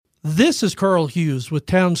This is Carl Hughes with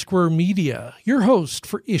Town Square Media, your host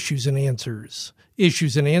for Issues and Answers.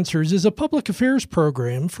 Issues and Answers is a public affairs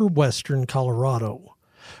program for Western Colorado.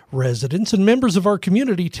 Residents and members of our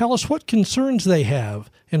community tell us what concerns they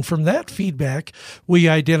have, and from that feedback, we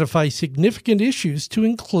identify significant issues to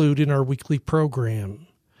include in our weekly program.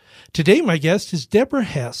 Today, my guest is Deborah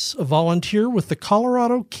Hess, a volunteer with the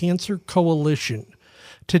Colorado Cancer Coalition.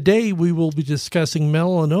 Today, we will be discussing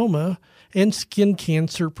melanoma and skin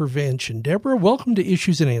cancer prevention. Deborah, welcome to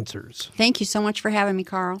Issues and Answers. Thank you so much for having me,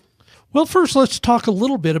 Carl. Well, first, let's talk a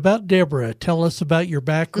little bit about Deborah. Tell us about your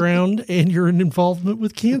background and your involvement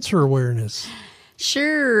with cancer awareness.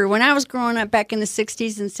 Sure. When I was growing up back in the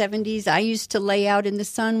 60s and 70s, I used to lay out in the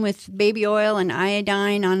sun with baby oil and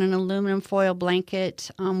iodine on an aluminum foil blanket.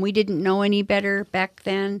 We didn't know any better back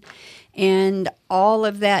then. And all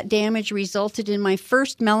of that damage resulted in my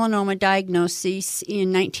first melanoma diagnosis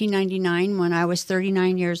in 1999 when I was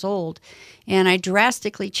 39 years old. And I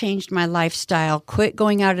drastically changed my lifestyle, quit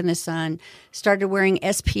going out in the sun, started wearing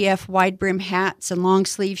SPF wide brim hats and long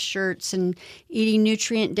sleeve shirts and eating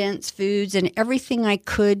nutrient-dense foods and everything I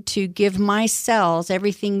could to give my cells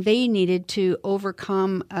everything they needed to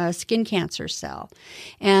overcome a skin cancer cell.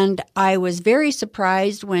 And I was very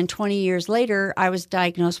surprised when 20 years later I was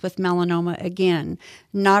diagnosed with melanoma again,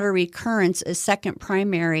 not a recurrence, a second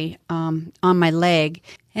primary on my leg.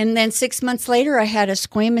 And then 6 months later, I had a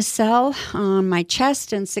squamous cell on my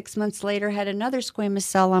chest, and 6 months later, had another squamous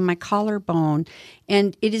cell on my collarbone.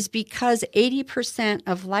 And it is because 80%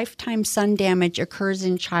 of lifetime sun damage occurs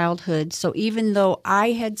in childhood. So even though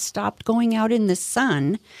I had stopped going out in the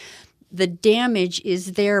sun, the damage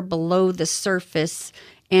is there below the surface,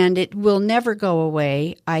 and it will never go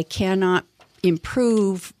away. I cannot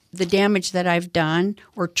improve the damage that I've done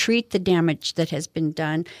or treat the damage that has been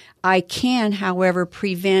done. I can, however,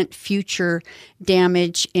 prevent future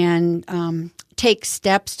damage and take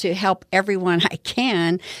steps to help everyone I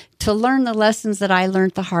can to learn the lessons that I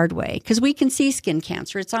learned the hard way. Because we can see skin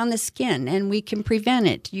cancer. It's on the skin, and we can prevent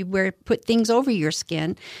it. You put things over your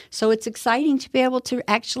skin. So it's exciting to be able to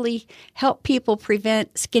actually help people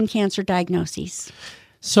prevent skin cancer diagnoses.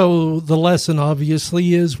 So the lesson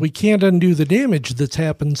obviously is we can't undo the damage that's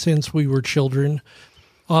happened since we were children.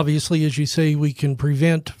 Obviously, as you say, we can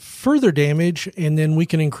prevent further damage, and then we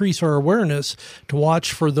can increase our awareness to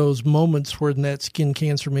watch for those moments when that skin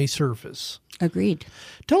cancer may surface. Agreed.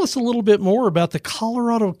 Tell us a little bit more about the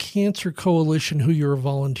Colorado Cancer Coalition, who you're a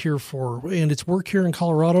volunteer for, and its work here in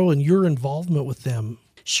Colorado and your involvement with them.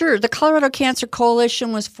 Sure. The Colorado Cancer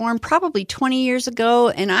Coalition was formed probably 20 years ago,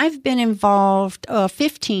 and I've been involved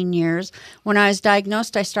 15 years. When I was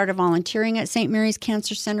diagnosed, I started volunteering at St. Mary's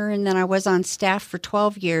Cancer Center, and then I was on staff for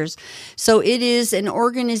 12 years. So it is an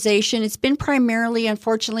organization. It's been primarily,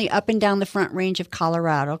 unfortunately, up and down the Front Range of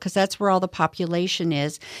Colorado, because that's where all the population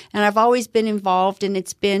is. And I've always been involved, and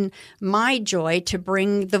it's been my joy to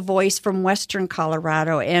bring the voice from Western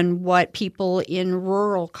Colorado and what people in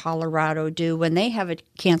rural Colorado do when they have a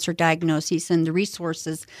cancer diagnoses and the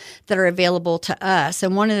resources that are available to us.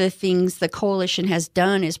 And one of the things the coalition has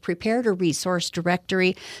done is prepared a resource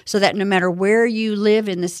directory so that no matter where you live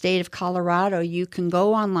in the state of Colorado, you can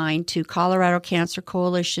go online to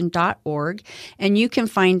coloradocancercoalition.org and you can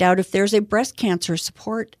find out if there's a breast cancer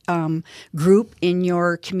support group in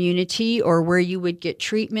your community or where you would get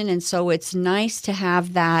treatment. And so it's nice to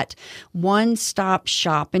have that one-stop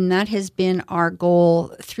shop. And that has been our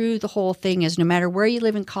goal through the whole thing, is no matter where you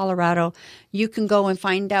live in Colorado, you can go and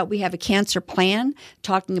find out. We have a cancer plan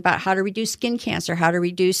talking about how to reduce skin cancer, how to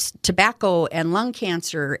reduce tobacco and lung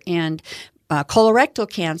cancer and colorectal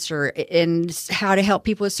cancer, and how to help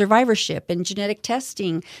people with survivorship and genetic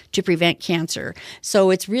testing to prevent cancer. So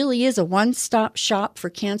it really is a one-stop shop for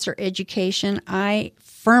cancer education. I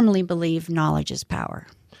firmly believe knowledge is power.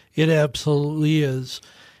 It absolutely is.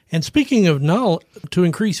 And speaking of knowledge, to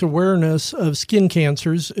increase awareness of skin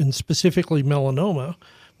cancers, and specifically melanoma,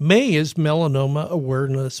 May is Melanoma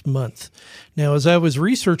Awareness Month. Now, as I was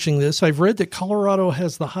researching this, I've read that Colorado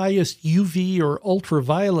has the highest UV or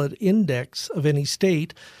ultraviolet index of any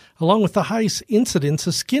state, along with the highest incidence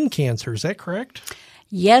of skin cancer. Is that correct?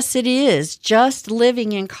 Yes, it is. Just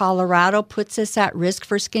living in Colorado puts us at risk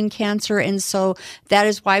for skin cancer, and so that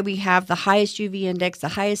is why we have the highest UV index, the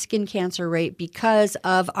highest skin cancer rate, because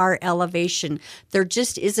of our elevation. There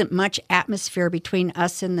just isn't much atmosphere between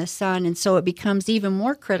us and the sun, and so it becomes even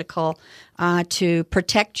more critical to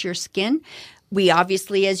protect your skin. We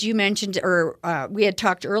obviously, as you mentioned, or we had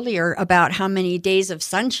talked earlier about how many days of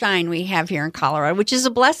sunshine we have here in Colorado, which is a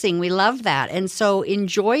blessing. We love that. And so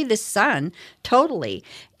enjoy the sun totally.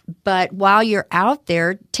 But while you're out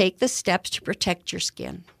there, take the steps to protect your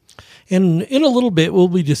skin. And in a little bit, we'll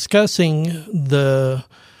be discussing the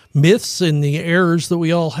myths and the errors that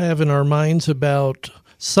we all have in our minds about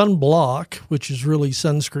sunblock, which is really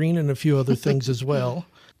sunscreen, and a few other things as well.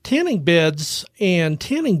 Tanning beds and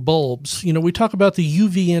tanning bulbs. You know, we talk about the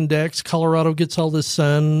UV index. Colorado gets all this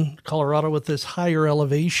sun. Colorado with this higher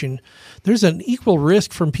elevation. There's an equal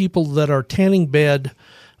risk from people that are tanning bed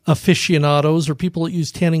aficionados or people that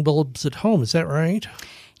use tanning bulbs at home. Is that right?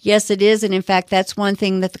 Yes, it is. And in fact, that's one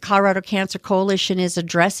thing that the Colorado Cancer Coalition is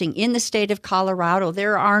addressing. In the state of Colorado,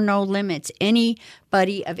 there are no limits.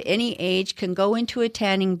 Anybody of any age can go into a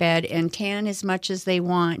tanning bed and tan as much as they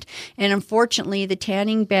want. And unfortunately, the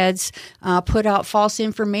tanning beds put out false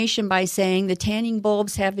information by saying the tanning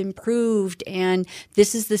bulbs have improved and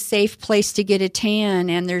this is the safe place to get a tan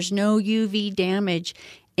and there's no UV damage.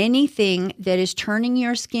 Anything that is turning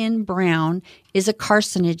your skin brown is a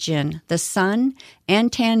carcinogen. The sun and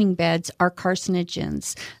tanning beds are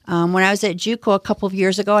carcinogens. When I was at JUCO a couple of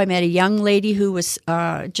years ago, I met a young lady who was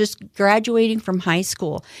just graduating from high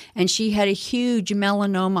school, and she had a huge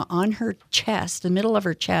melanoma on her chest, the middle of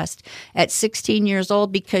her chest, at 16 years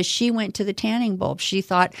old because she went to the tanning bulb. She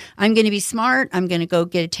thought, I'm going to be smart, I'm going to go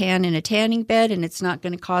get a tan in a tanning bed, and it's not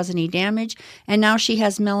going to cause any damage. And now she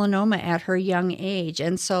has melanoma at her young age.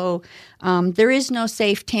 And so there is no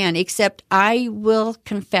safe tan, except I will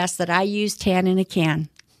confess that I use tan in a can.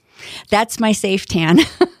 That's my safe tan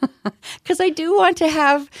because I do want to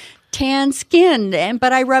have tan skin,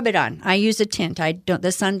 but I rub it on. I use a tint.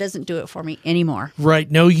 The sun doesn't do it for me anymore.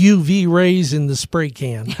 Right. No UV rays in the spray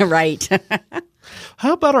can. Right.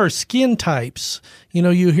 How about our skin types? You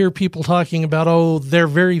know, you hear people talking about, oh, they're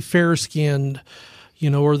very fair-skinned,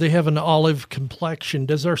 you know, or they have an olive complexion.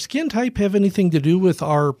 Does our skin type have anything to do with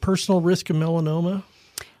our personal risk of melanoma?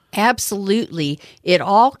 Absolutely. It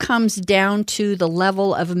all comes down to the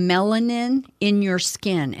level of melanin in your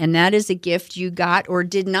skin, and that is a gift you got or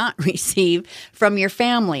did not receive from your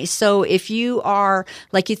family. So if you are,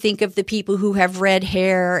 like you think of the people who have red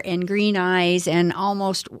hair and green eyes and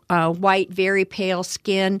almost white, very pale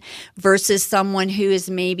skin versus someone who is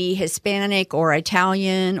maybe Hispanic or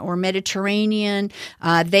Italian or Mediterranean,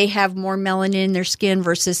 they have more melanin in their skin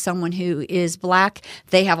versus someone who is black.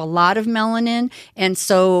 They have a lot of melanin, and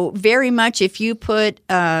so very much if you put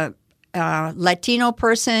a Latino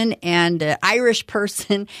person and an Irish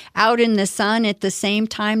person out in the sun at the same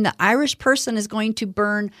time, the Irish person is going to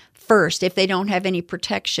burn first if they don't have any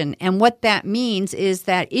protection. And what that means is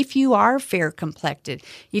that if you are fair complected,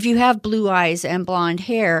 if you have blue eyes and blonde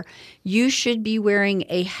hair, you should be wearing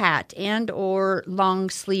a hat and or long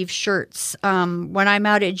sleeve shirts. When I'm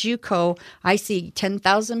out at JUCO, I see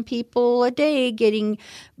 10,000 people a day getting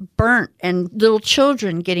burnt and little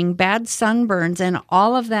children getting bad sunburns, and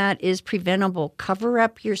all of that is preventable. Cover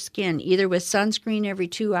up your skin either with sunscreen every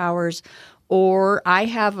 2 hours, or I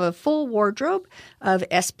have a full wardrobe of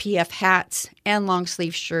SPF hats and long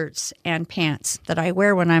sleeve shirts and pants that I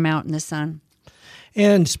wear when I'm out in the sun.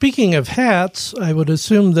 And speaking of hats, I would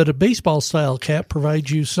assume that a baseball-style cap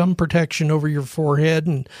provides you some protection over your forehead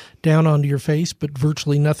and down onto your face, but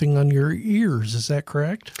virtually nothing on your ears. Is that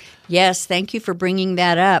correct? Yes, thank you for bringing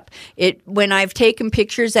that up. When I've taken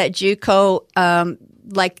pictures at JUCO,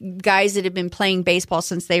 like guys that have been playing baseball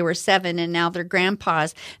since they were 7 and now they're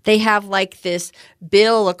grandpas, they have like this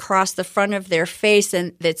bill across the front of their face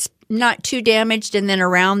and that's not too damaged, and then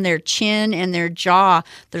around their chin and their jaw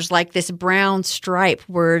there's like this brown stripe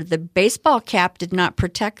where the baseball cap did not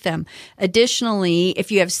protect them. Additionally,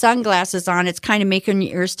 if you have sunglasses on, it's kind of making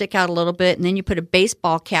your ears stick out a little bit, and then you put a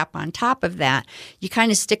baseball cap on top of that. You kind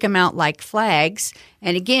of stick them out like flags.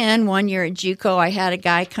 And again, one year at JUCO, I had a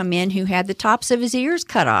guy come in who had the tops of his ears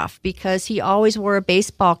cut off because he always wore a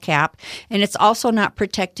baseball cap, and it's also not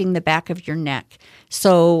protecting the back of your neck.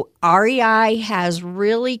 So REI has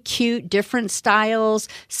really cute different styles,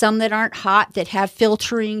 some that aren't hot, that have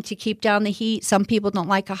filtering to keep down the heat. Some people don't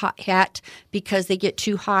like a hot hat because they get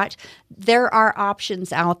too hot. There are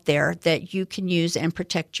options out there that you can use and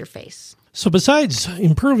protect your face. So besides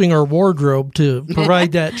improving our wardrobe to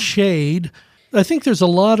provide that shade, I think there's a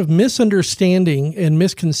lot of misunderstanding and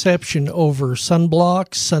misconception over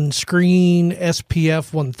sunblock, sunscreen,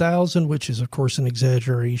 SPF 1000, which is, of course, an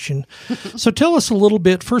exaggeration. So tell us a little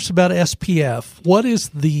bit first about SPF. What is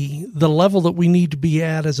the level that we need to be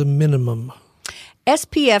at as a minimum?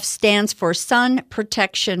 SPF stands for sun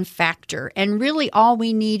protection factor, and really all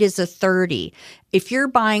we need is a 30. If you're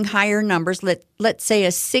buying higher numbers, let's say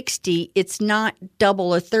a 60, it's not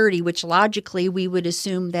double a 30, which logically we would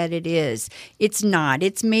assume that it is. It's not.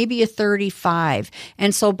 It's maybe a 35.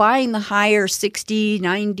 And so buying the higher 60,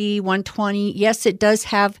 90, 120, yes, it does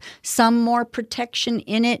have some more protection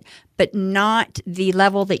in it, but not the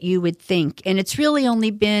level that you would think. And it's really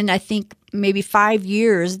only been, I think, maybe 5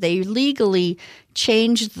 years, they legally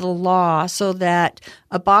changed the law so that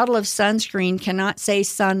a bottle of sunscreen cannot say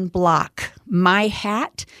sunblock. My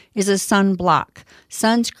hat is a sunblock.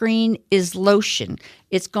 Sunscreen is lotion.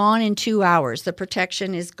 It's gone in 2 hours. The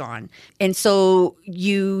protection is gone. And so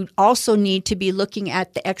you also need to be looking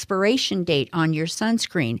at the expiration date on your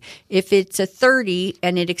sunscreen. If it's a 30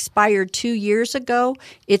 and it expired 2 years ago,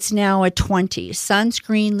 it's now a 20.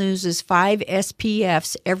 Sunscreen loses 5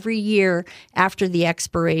 SPFs every year after the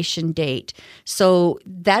expiration date. So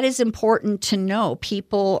that is important to know.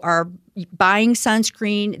 People are buying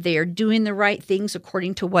sunscreen, they are doing the right things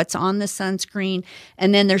according to what's on the sunscreen,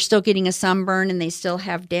 and then they're still getting a sunburn and they still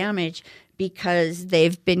have damage because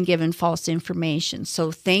they've been given false information.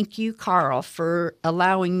 So thank you, Carl, for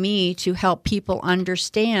allowing me to help people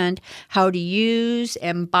understand how to use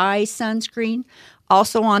and buy sunscreen.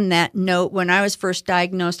 Also on that note, when I was first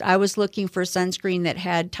diagnosed, I was looking for sunscreen that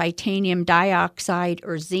had titanium dioxide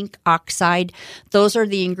or zinc oxide. Those are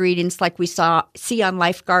the ingredients like we see on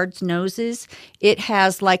lifeguards' noses. It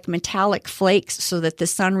has like metallic flakes so that the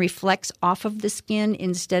sun reflects off of the skin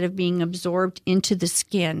instead of being absorbed into the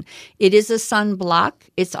skin. It is a sunblock.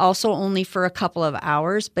 It's also only for a couple of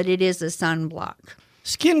hours, but it is a sunblock.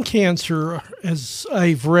 Skin cancer, as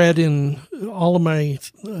I've read in all of my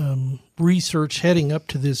research heading up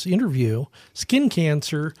to this interview, skin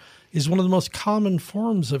cancer is one of the most common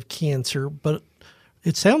forms of cancer, but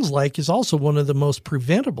it sounds like is also one of the most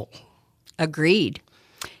preventable. Agreed.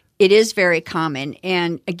 It is very common.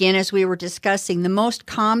 And again, as we were discussing, the most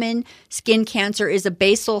common skin cancer is a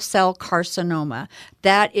basal cell carcinoma.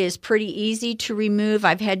 That is pretty easy to remove.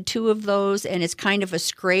 I've had 2 of those, and it's kind of a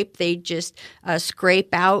scrape. They just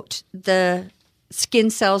scrape out the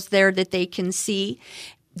skin cells there that they can see.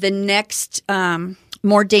 The next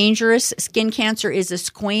more dangerous skin cancer is a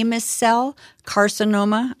squamous cell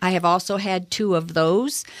carcinoma. I have also had 2 of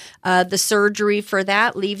those. The surgery for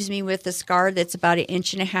that leaves me with a scar that's about 1.5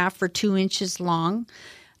 inches or 2 inches long.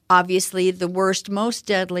 Obviously, the worst, most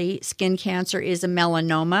deadly skin cancer is a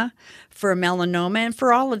melanoma. For a melanoma, and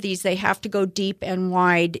for all of these, they have to go deep and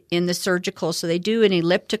wide in the surgical. So they do an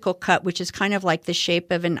elliptical cut, which is kind of like the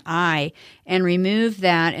shape of an eye, and remove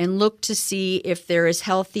that and look to see if there is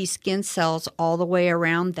healthy skin cells all the way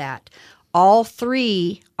around that. All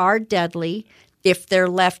 3 are deadly if they're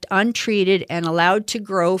left untreated and allowed to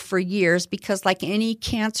grow for years, because like any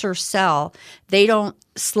cancer cell, they don't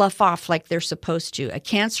slough off like they're supposed to. A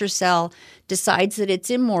cancer cell decides that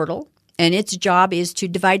it's immortal, and its job is to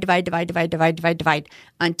divide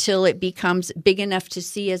until it becomes big enough to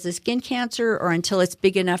see as a skin cancer, or until it's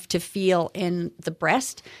big enough to feel in the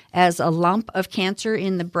breast as a lump of cancer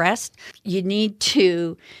in the breast. You need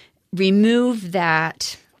to remove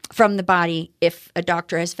that from the body if a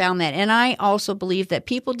doctor has found that. And I also believe that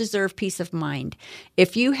people deserve peace of mind.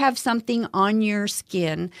 If you have something on your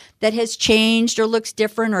skin that has changed or looks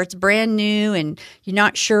different, or it's brand new and you're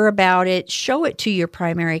not sure about it, show it to your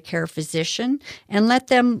primary care physician and let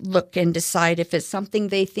them look and decide if it's something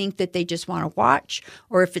they think that they just want to watch,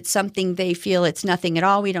 or if it's something they feel it's nothing at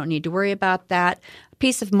all, we don't need to worry about that.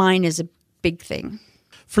 Peace of mind is a big thing.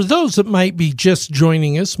 For those that might be just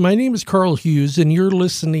joining us, my name is Carl Hughes, and you're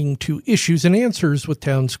listening to Issues and Answers with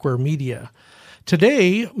Town Square Media.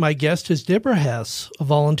 Today, my guest is Deborah Hess, a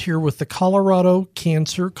volunteer with the Colorado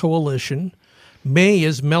Cancer Coalition. May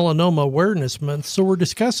is Melanoma Awareness Month, so we're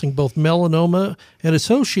discussing both melanoma and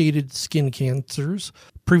associated skin cancers,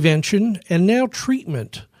 prevention, and now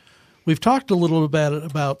treatment. We've talked a little bit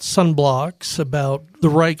about sunblocks, about the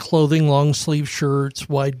right clothing, long-sleeve shirts,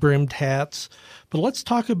 wide-brimmed hats. But let's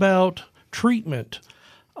talk about treatment.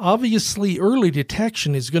 Obviously, early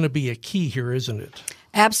detection is going to be a key here, isn't it?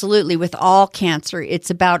 Absolutely. With all cancer, it's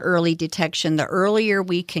about early detection. The earlier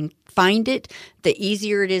we can find it, the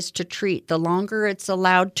easier it is to treat. The longer it's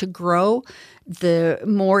allowed to grow, the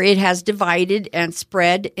more it has divided and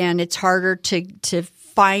spread, and it's harder to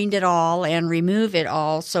find it all and remove it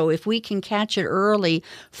all. So if we can catch it early,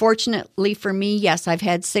 fortunately for me, yes, I've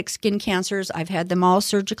had 6 skin cancers. I've had them all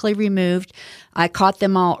surgically removed. I caught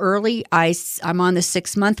them all early. I'm on the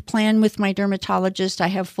 6-month plan with my dermatologist. I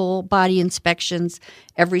have full body inspections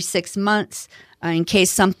every 6 months. In case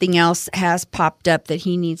something else has popped up that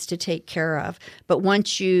he needs to take care of. But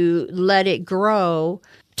once you let it grow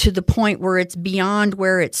to the point where it's beyond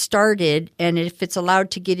where it started, and if it's allowed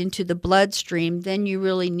to get into the bloodstream, then you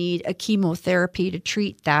really need a chemotherapy to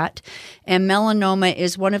treat that. And melanoma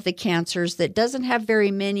is one of the cancers that doesn't have very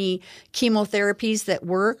many chemotherapies that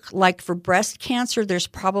work. Like for breast cancer, there's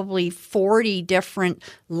probably 40 different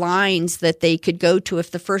lines that they could go to. If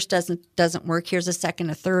the first doesn't work, here's a second,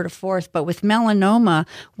 a third, a fourth. But with melanoma,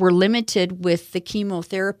 we're limited with the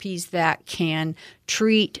chemotherapies that can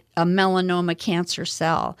treat a melanoma cancer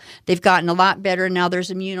cell. They've gotten a lot better. Now there's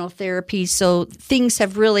immunotherapy. So things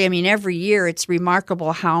have really, every year it's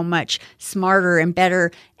remarkable how much smarter and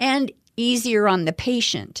better and easier on the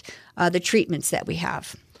patient, the treatments that we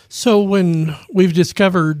have. So when we've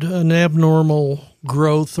discovered an abnormal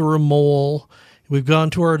growth or a mole, we've gone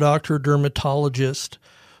to our doctor or dermatologist.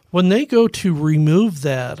 When they go to remove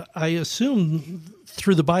that, I assume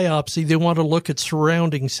through the biopsy, they want to look at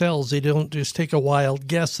surrounding cells. They don't just take a wild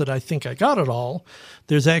guess that I think I got it all.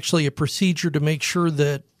 There's actually a procedure to make sure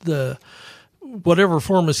that the whatever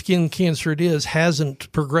form of skin cancer it is hasn't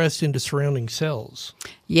progressed into surrounding cells.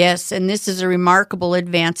 Yes, and this is a remarkable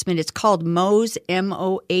advancement. It's called MOHS,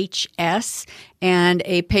 M-O-H-S, and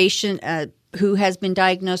a patient who has been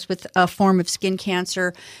diagnosed with a form of skin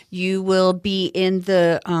cancer, you will be in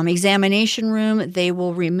the examination room. They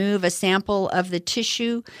will remove a sample of the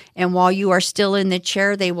tissue, and while you are still in the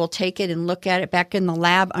chair, they will take it and look at it back in the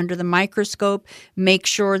lab under the microscope, make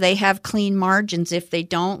sure they have clean margins. If they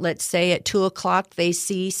don't, let's say at 2 o'clock they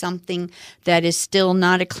see something that is still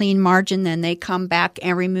not a clean margin, then they come back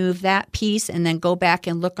and remove that piece and then go back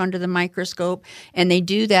and look under the microscope, and they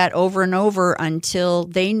do that over and over until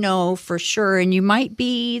they know for sure. And you might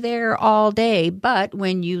be there all day, but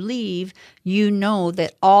when you leave, you know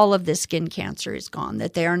that all of the skin cancer is gone,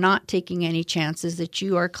 that they are not taking any chances, that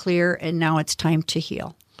you are clear, and now it's time to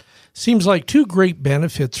heal. Seems like 2 great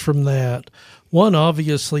benefits from that. One,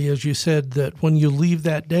 obviously, as you said, that when you leave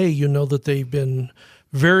that day, you know that they've been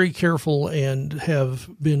very careful and have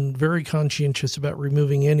been very conscientious about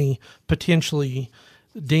removing any potentially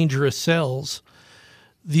dangerous cells.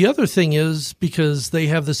 The other thing is, because they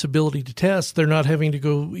have this ability to test, they're not having to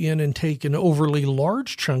go in and take an overly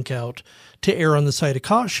large chunk out to err on the side of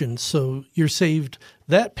caution. So you're saved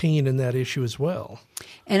that pain and that issue as well.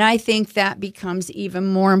 And I think that becomes even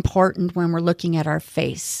more important when we're looking at our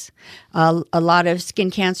face. A lot of skin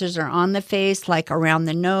cancers are on the face, like around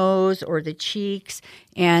the nose or the cheeks.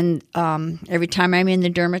 And every time I'm in the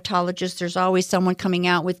dermatologist, there's always someone coming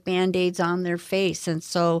out with Band-Aids on their face. And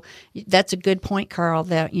so that's a good point, Carl,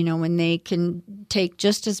 that, when they can take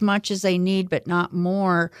just as much as they need, but not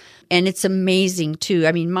more. And it's amazing,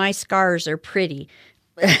 too. My scars are pretty.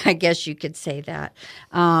 I guess you could say that,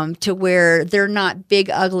 to where they're not big,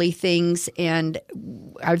 ugly things. And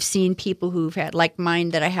I've seen people who've had, like mine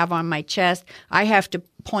that I have on my chest, I have to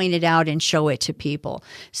point it out and show it to people.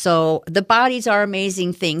 So the bodies are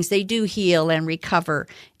amazing things. They do heal and recover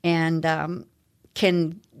and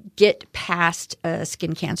can get past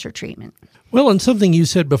skin cancer treatment. Well, and something you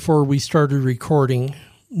said before we started recording,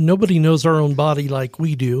 nobody knows our own body like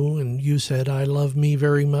we do. And you said, I love me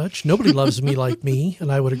very much. Nobody loves me like me. And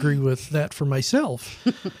I would agree with that for myself.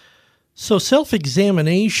 So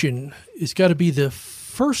self-examination has got to be the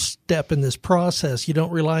first step in this process. You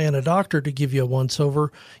don't rely on a doctor to give you a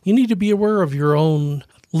once-over. You need to be aware of your own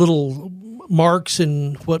little marks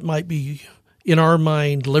and what might be, in our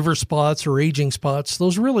mind, liver spots or aging spots.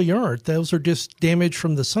 Those really aren't. Those are just damage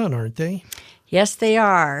from the sun, aren't they? Yes, they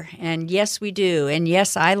are. And yes, we do. And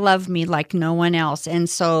yes, I love me like no one else. And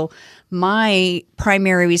so my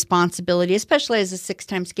primary responsibility, especially as a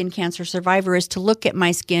 6-time skin cancer survivor, is to look at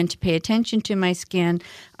my skin, to pay attention to my skin.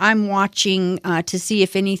 I'm watching to see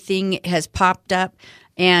if anything has popped up.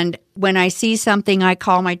 And when I see something, I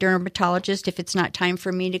call my dermatologist if it's not time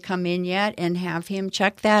for me to come in yet and have him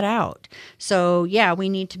check that out. So, yeah, we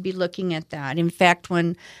need to be looking at that. In fact,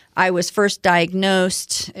 when I was first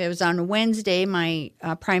diagnosed, it was on a Wednesday, my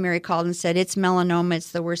primary called and said, it's melanoma,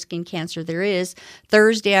 it's the worst skin cancer there is.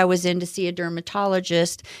 Thursday, I was in to see a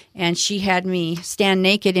dermatologist, and she had me stand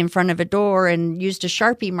naked in front of a door and used a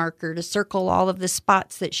Sharpie marker to circle all of the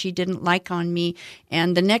spots that she didn't like on me.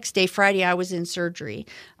 And the next day, Friday, I was in surgery.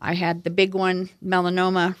 I had the big one,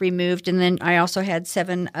 melanoma, removed, and then I also had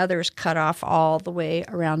 7 others cut off all the way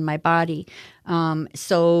around my body.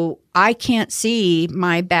 So I can't see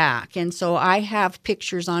my back. And so I have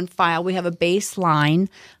pictures on file. We have a baseline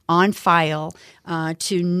on file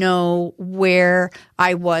to know where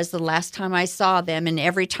I was the last time I saw them. And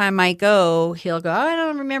every time I go, he'll go, I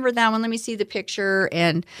don't remember that one. Let me see the picture.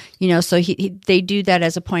 And, so they do that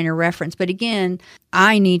as a point of reference. But again,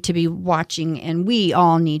 I need to be watching, and we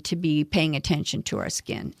all need to be paying attention to our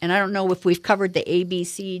skin. And I don't know if we've covered the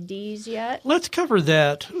ABCDs yet. Let's cover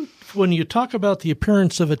that. When you talk about the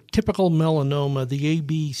appearance of a typical melanoma, the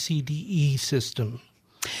ABCDE system.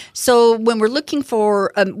 So when we're looking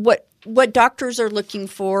for what doctors are looking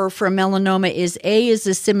for a melanoma is A is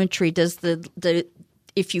the symmetry. Does the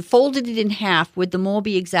if you folded it in half, would the mole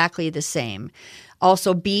be exactly the same?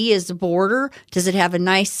 Also, B is the border. Does it have a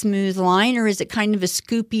nice smooth line, or is it kind of a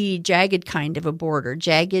scoopy, jagged kind of a border?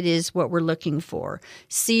 Jagged is what we're looking for.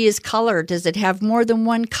 C is color. Does it have more than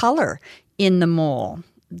one color in the mole?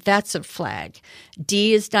 That's a flag.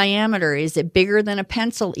 D is diameter. Is it bigger than a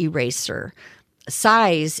pencil eraser?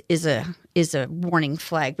 Size is a warning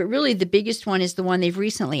flag, but really the biggest one is the one they've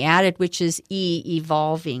recently added, which is E,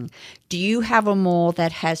 evolving. Do you have a mole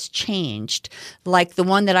that has changed? Like the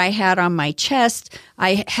one that I had on my chest,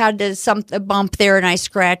 I had a bump there and I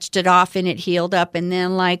scratched it off and it healed up, and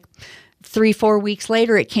then like 3-4 weeks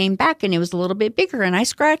later, it came back and it was a little bit bigger, and I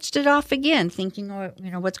scratched it off again, thinking,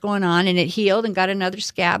 what's going on? And it healed and got another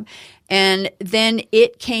scab. And then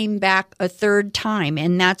it came back a third time.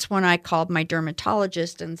 And that's when I called my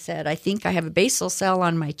dermatologist and said, I think I have a basal cell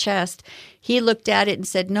on my chest. He looked at it and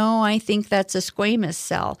said, no, I think that's a squamous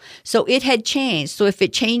cell. So it had changed. So if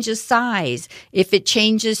it changes size, if it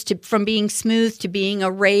changes from being smooth to being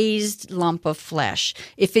a raised lump of flesh,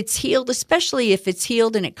 if it's healed, especially if it's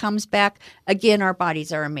healed and it comes back, again, our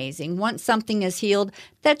bodies are amazing. Once something is healed,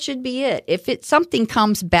 that should be it. If something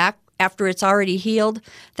comes back after it's already healed,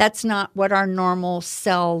 that's not what our normal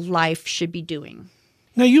cell life should be doing.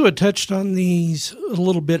 Now, you had touched on these a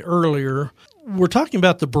little bit earlier. We're talking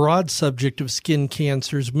about the broad subject of skin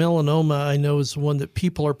cancers. Melanoma, I know, is the one that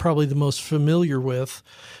people are probably the most familiar with.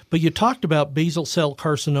 But you talked about basal cell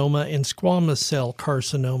carcinoma and squamous cell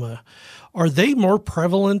carcinoma. Are they more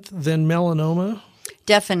prevalent than melanoma?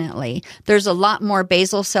 Definitely. There's a lot more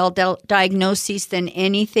basal cell diagnoses than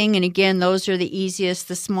anything. And again, those are the easiest,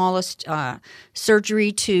 the smallest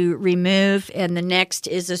surgery to remove. And the next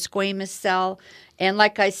is a squamous cell. And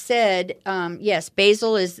like I said, yes,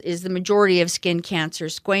 basal is the majority of skin cancer.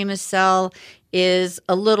 Squamous cell is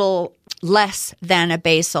a little less than a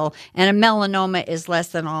basal, and a melanoma is less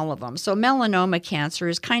than all of them. So melanoma cancer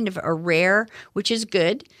is kind of a rare, which is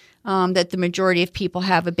good. That the majority of people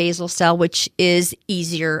have a basal cell, which is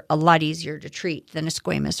a lot easier to treat than a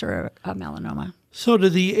squamous or a melanoma. So do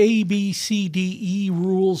the ABCDE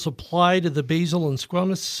rules apply to the basal and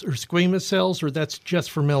squamous cells, or that's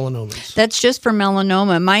just for melanomas? That's just for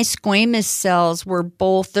melanoma. My squamous cells were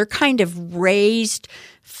they're kind of raised,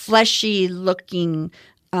 fleshy-looking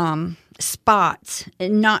spots,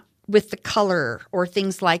 and not with the color or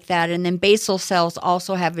things like that. And then basal cells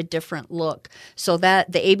also have a different look. So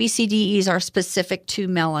that the ABCDEs are specific to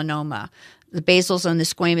melanoma. The basals and the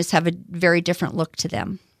squamous have a very different look to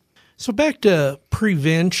them. So back to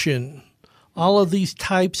prevention. All of these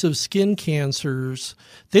types of skin cancers,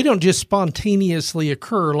 they don't just spontaneously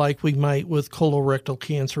occur like we might with colorectal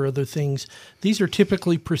cancer or other things. These are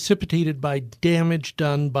typically precipitated by damage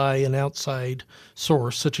done by an outside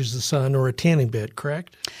source, such as the sun or a tanning bed,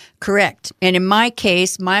 correct? Correct. And in my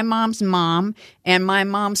case, my mom's mom and my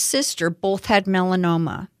mom's sister both had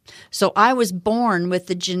melanoma. So I was born with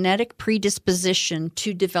the genetic predisposition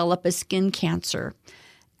to develop a skin cancer.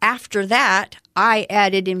 After that, I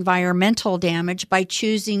added environmental damage by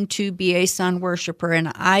choosing to be a sun worshiper,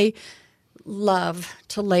 and I love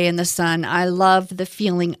to lay in the sun. I love the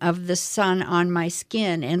feeling of the sun on my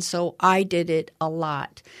skin, and so I did it a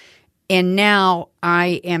lot. And now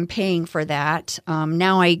I am paying for that.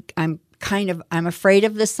 Now I'm afraid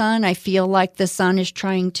of the sun. I feel like the sun is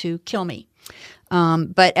trying to kill me.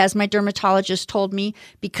 But as my dermatologist told me,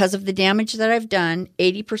 because of the damage that I've done,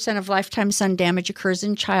 80% of lifetime sun damage occurs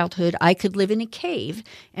in childhood. I could live in a cave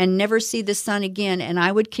and never see the sun again, and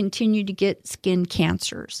I would continue to get skin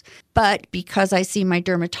cancers. But because I see my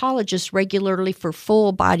dermatologist regularly for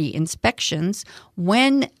full body inspections,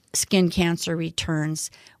 when skin cancer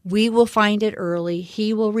returns, we will find it early,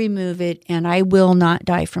 he will remove it, and I will not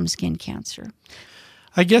die from skin cancer.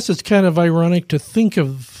 I guess it's kind of ironic to think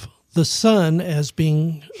of the sun as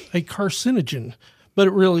being a carcinogen, but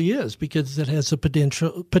it really is because it has a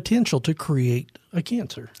potential to create a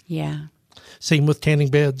cancer. Yeah. Same with tanning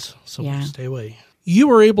beds, so Yeah. stay away. You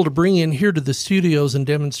were able to bring in here to the studios and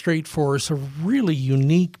demonstrate for us a really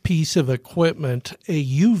unique piece of equipment, a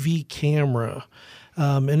UV camera,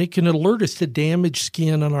 and it can alert us to damaged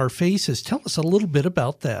skin on our faces. Tell us a little bit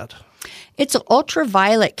about that. It's an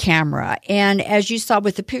ultraviolet camera, and as you saw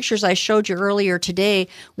with the pictures I showed you earlier today,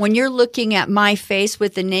 when you're looking at my face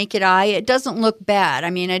with the naked eye, it doesn't look bad. I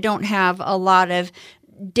mean, I don't have a lot of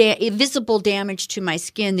visible damage to my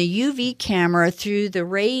skin. The UV camera, through the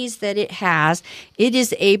rays that it has, it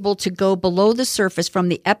is able to go below the surface from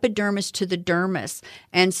the epidermis to the dermis.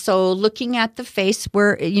 And so looking at the face,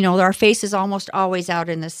 where, our face is almost always out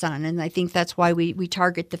in the sun, and I think that's why we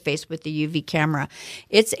target the face with the UV camera.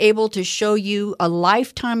 It's able to show you a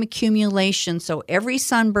lifetime accumulation. So every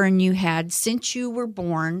sunburn you had since you were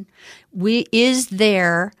born is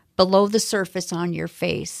there below the surface on your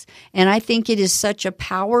face. And I think it is such a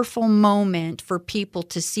powerful moment for people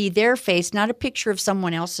to see their face, not a picture of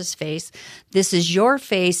someone else's face. This is your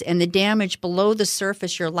face and the damage below the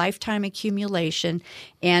surface, your lifetime accumulation.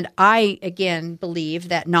 And I, again, believe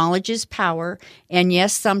that knowledge is power. And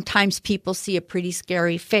yes, sometimes people see a pretty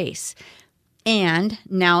scary face. And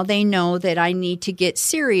now they know that I need to get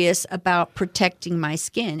serious about protecting my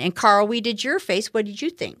skin. And Carl, we did your face. What did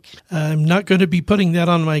you think? I'm not going to be putting that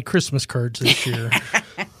on my Christmas cards this year.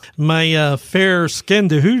 My fair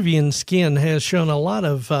Scandinavian skin has shown a lot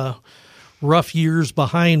of rough years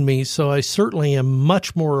behind me, so I certainly am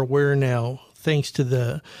much more aware now, thanks to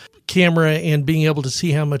the camera and being able to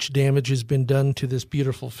see how much damage has been done to this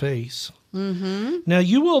beautiful face. Mm-hmm. Now,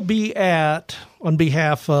 you will be on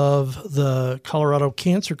behalf of the Colorado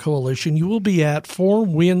Cancer Coalition, you will be at Four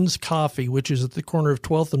Winds Coffee, which is at the corner of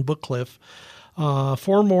 12th and Bookcliff,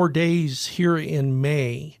 4 more days here in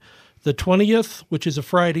May. The 20th, which is a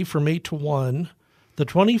Friday, from 8 to 1. The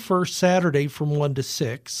 21st, Saturday, from 1 to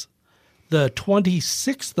 6. The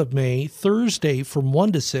 26th of May, Thursday, from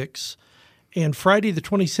 1 to 6. And Friday, the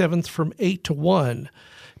 27th, from 8 to 1.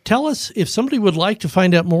 Tell us, if somebody would like to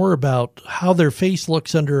find out more about how their face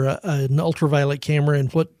looks under an ultraviolet camera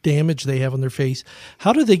and what damage they have on their face,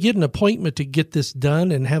 how do they get an appointment to get this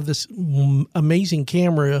done and have this amazing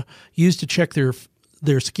camera used to check their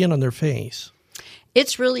skin on their face?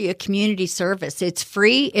 It's really a community service. It's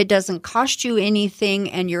free. It doesn't cost you anything,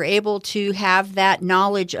 and you're able to have that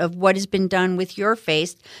knowledge of what has been done with your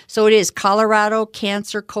face. So it is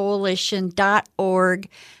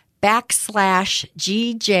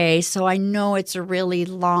coloradocancercoalition.org/GJ. So I know it's a really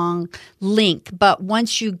long link, but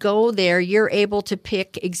once you go there, you're able to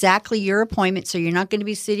pick exactly your appointment. So you're not going to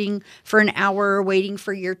be sitting for an hour waiting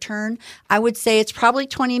for your turn. I would say it's probably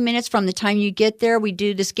 20 minutes from the time you get there. We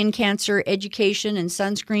do the skin cancer education and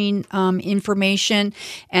sunscreen information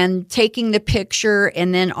and taking the picture,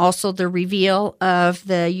 and then also the reveal of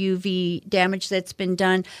the UV damage that's been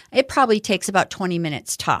done. It probably takes about 20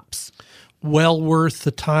 minutes tops. Well worth the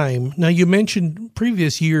time. Now, you mentioned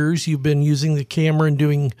previous years you've been using the camera and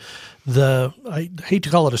doing I hate to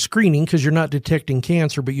call it a screening because you're not detecting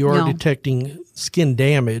cancer, but you are detecting skin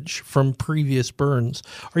damage from previous burns.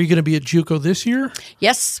 Are you going to be at JUCO this year?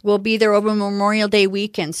 Yes, we'll be there over Memorial Day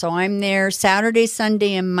weekend. So I'm there Saturday,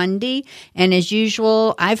 Sunday, and Monday. And as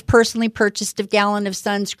usual, I've personally purchased a gallon of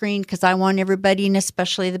sunscreen because I want everybody, and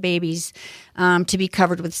especially the babies, to be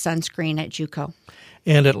covered with sunscreen at JUCO.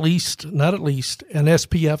 And an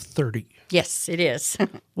SPF 30. Yes, it is.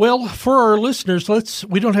 Well, for our listeners,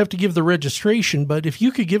 we don't have to give the registration, but if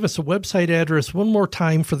you could give us a website address one more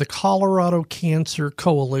time for the Colorado Cancer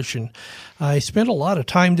Coalition. I spent a lot of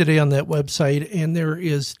time today on that website, and there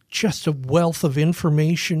is just a wealth of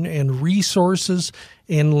information and resources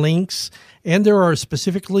and links. And there are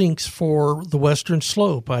specific links for the Western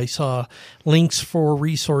Slope. I saw links for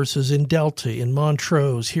resources in Delta, in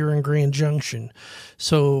Montrose, here in Grand Junction.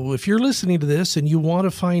 So if you're listening to this and you want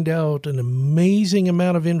to find out an amazing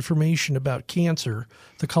amount of information about cancer,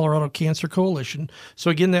 the Colorado Cancer Coalition. So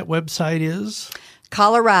again, that website is?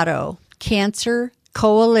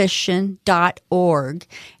 coloradocancercoalition.org.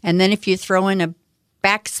 And then if you throw in a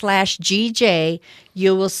 /GJ,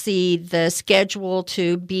 you will see the schedule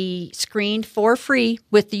to be screened for free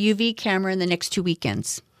with the UV camera in the next 2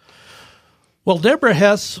 weekends. Well, Deborah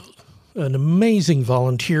Hess, an amazing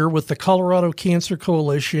volunteer with the Colorado Cancer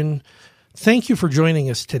Coalition. Thank you for joining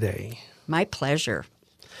us today. My pleasure.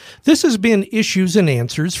 This has been Issues and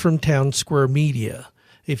Answers from Town Square Media.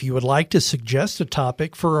 If you would like to suggest a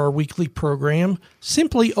topic for our weekly program,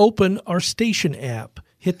 simply open our station app.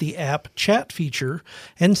 Hit the app chat feature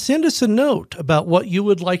and send us a note about what you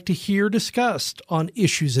would like to hear discussed on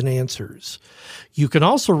Issues and Answers. You can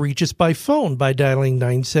also reach us by phone by dialing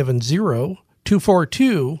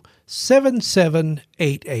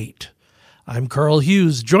 970-242-7788. I'm Carl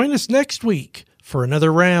Hughes. Join us next week for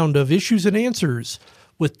another round of Issues and Answers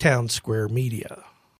with Town Square Media.